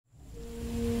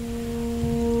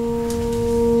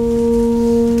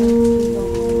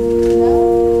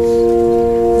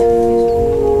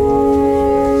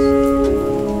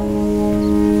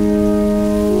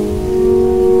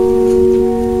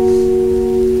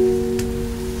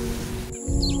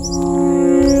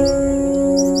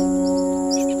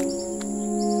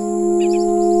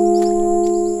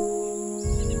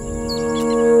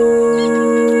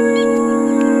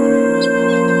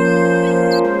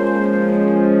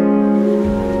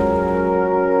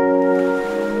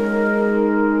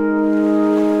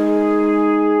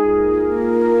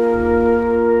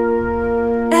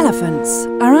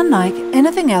unlike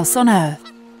anything else on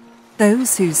Earth.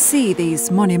 Those who see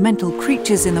these monumental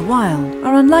creatures in the wild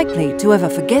are unlikely to ever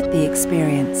forget the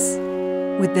experience.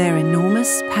 With their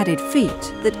enormous padded feet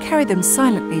that carry them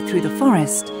silently through the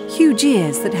forest, huge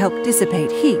ears that help dissipate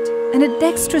heat, and a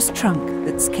dexterous trunk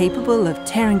that's capable of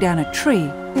tearing down a tree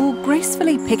or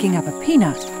gracefully picking up a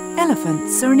peanut,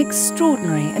 elephants are an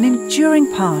extraordinary and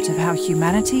enduring part of how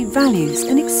humanity values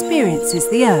and experiences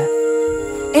the Earth.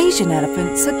 Asian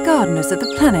elephants are gardeners of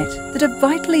the planet that are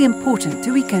vitally important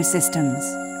to ecosystems.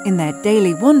 In their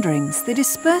daily wanderings, they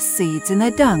disperse seeds in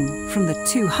their dung from the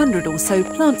 200 or so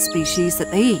plant species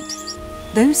that they eat.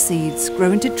 Those seeds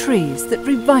grow into trees that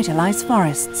revitalise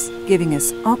forests, giving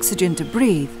us oxygen to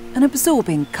breathe and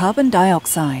absorbing carbon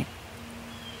dioxide.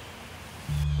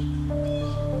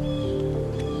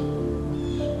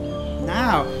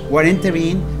 Now we're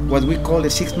entering what we call the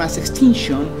sixth mass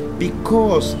extinction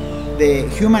because the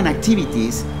human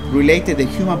activities related to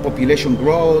human population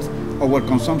growth,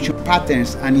 overconsumption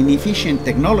patterns, and inefficient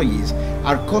technologies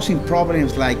are causing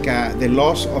problems like the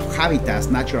loss of habitats,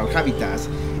 natural habitats,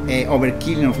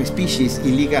 overkilling of species,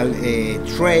 illegal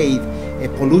trade,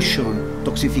 pollution,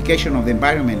 toxification of the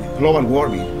environment, global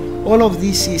warming. All of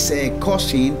this is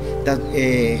causing that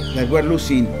we're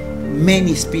losing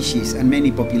many species and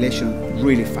many populations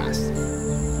really fast.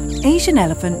 Asian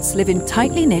elephants live in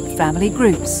tightly knit family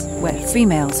groups where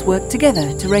females work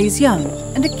together to raise young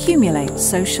and accumulate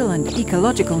social and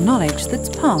ecological knowledge that's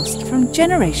passed from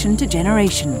generation to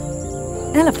generation.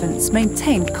 Elephants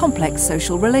maintain complex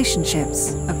social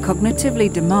relationships, a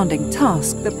cognitively demanding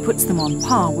task that puts them on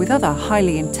par with other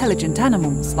highly intelligent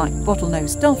animals like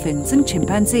bottlenose dolphins and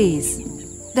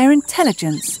chimpanzees. Their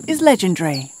intelligence is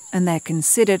legendary, and they're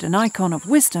considered an icon of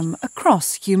wisdom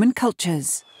across human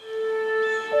cultures.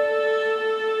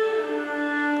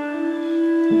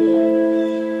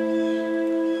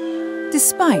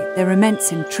 Despite their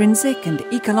immense intrinsic and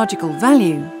ecological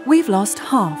value, we've lost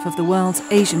half of the world's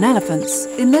Asian elephants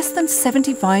in less than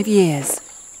 75 years.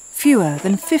 Fewer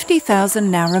than 50,000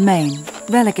 now remain,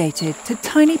 relegated to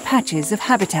tiny patches of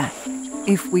habitat.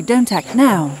 If we don't act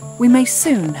now, we may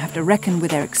soon have to reckon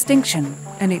with their extinction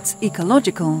and its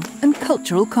ecological and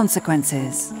cultural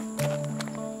consequences.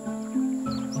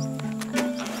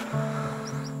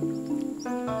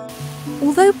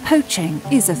 Although poaching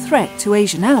is a threat to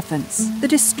Asian elephants, the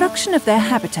destruction of their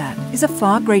habitat is a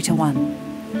far greater one.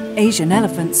 Asian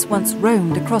elephants once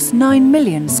roamed across 9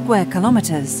 million square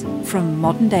kilometres, from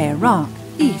modern-day Iraq,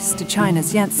 east to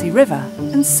China's Yangtze River,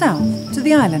 and south to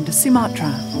the island of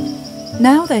Sumatra.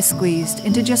 Now they're squeezed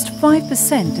into just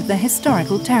 5% of their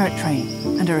historical territory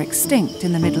and are extinct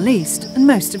in the Middle East and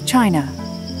most of China.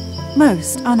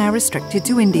 Most are now restricted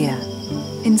to India.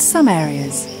 In some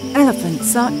areas,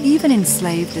 elephants are even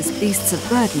enslaved as beasts of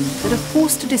burden that are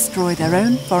forced to destroy their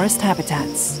own forest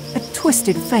habitats, a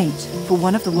twisted fate for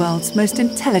one of the world's most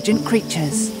intelligent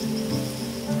creatures.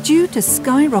 Due to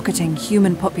skyrocketing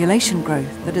human population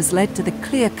growth that has led to the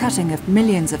clear-cutting of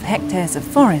millions of hectares of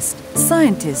forest,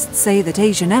 scientists say that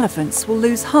Asian elephants will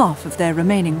lose half of their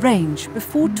remaining range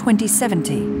before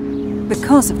 2070.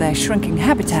 Because of their shrinking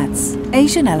habitats,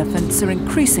 Asian elephants are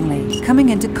increasingly coming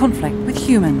into conflict with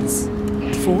humans.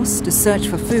 Forced to search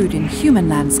for food in human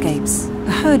landscapes,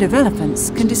 a herd of elephants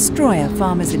can destroy a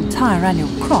farmer's entire annual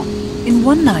crop in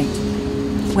one night.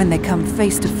 When they come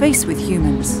face to face with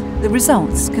humans, the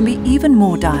results can be even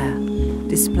more dire.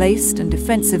 Displaced and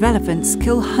defensive elephants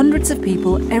kill hundreds of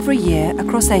people every year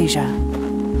across Asia.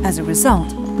 As a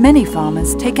result, many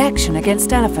farmers take action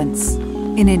against elephants.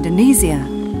 In Indonesia,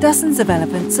 dozens of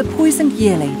elephants are poisoned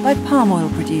yearly by palm oil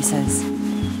producers.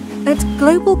 At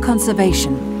Global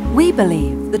Conservation, we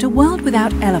believe that a world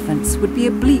without elephants would be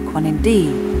a bleak one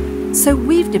indeed. So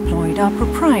we've deployed our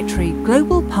proprietary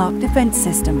Global Park Defence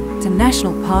System to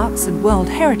national parks and World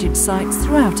Heritage sites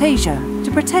throughout Asia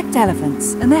to protect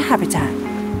elephants and their habitat.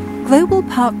 Global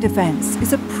Park Defence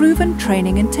is a proven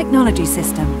training and technology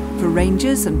system for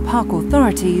rangers and park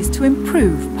authorities to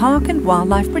improve park and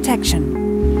wildlife protection.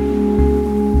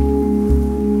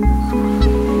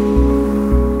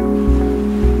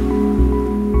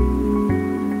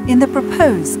 In the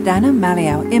proposed Danau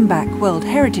Maliau Imbak World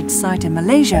Heritage Site in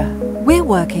Malaysia, we're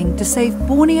working to save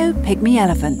Borneo pygmy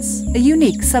elephants, a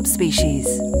unique subspecies.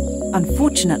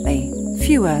 Unfortunately,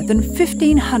 fewer than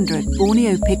 1,500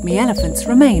 Borneo pygmy elephants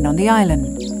remain on the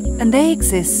island, and they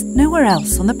exist nowhere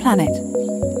else on the planet.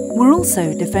 We're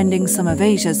also defending some of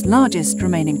Asia's largest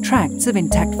remaining tracts of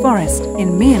intact forest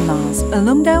in Myanmar's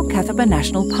Ulungdao Kathaba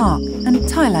National Park and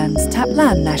Thailand's Thap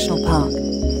Lan National Park.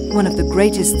 One of the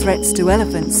greatest threats to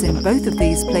elephants in both of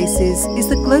these places is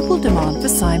the global demand for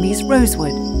Siamese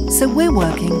rosewood, so we're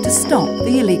working to stop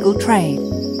the illegal trade.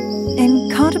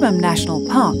 In Cardamom National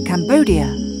Park,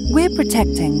 Cambodia, we're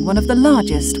protecting one of the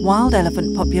largest wild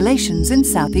elephant populations in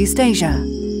Southeast Asia,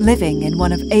 living in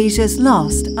one of Asia's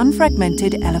last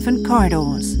unfragmented elephant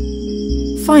corridors.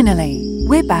 Finally,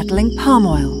 we're battling palm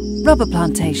oil, rubber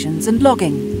plantations and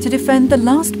logging to defend the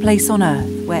last place on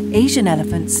Earth where Asian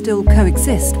elephants still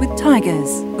coexist with tigers,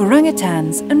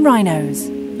 orangutans and rhinos,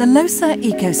 the Losar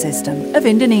ecosystem of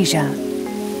Indonesia.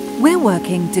 We're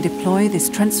working to deploy this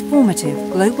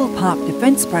transformative global park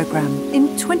defence programme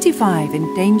in 25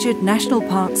 endangered national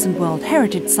parks and World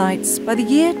Heritage Sites by the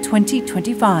year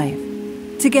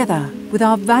 2025. Together with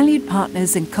our valued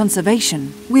partners in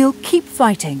conservation, we'll keep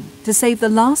fighting to save the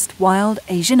last wild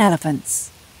Asian elephants.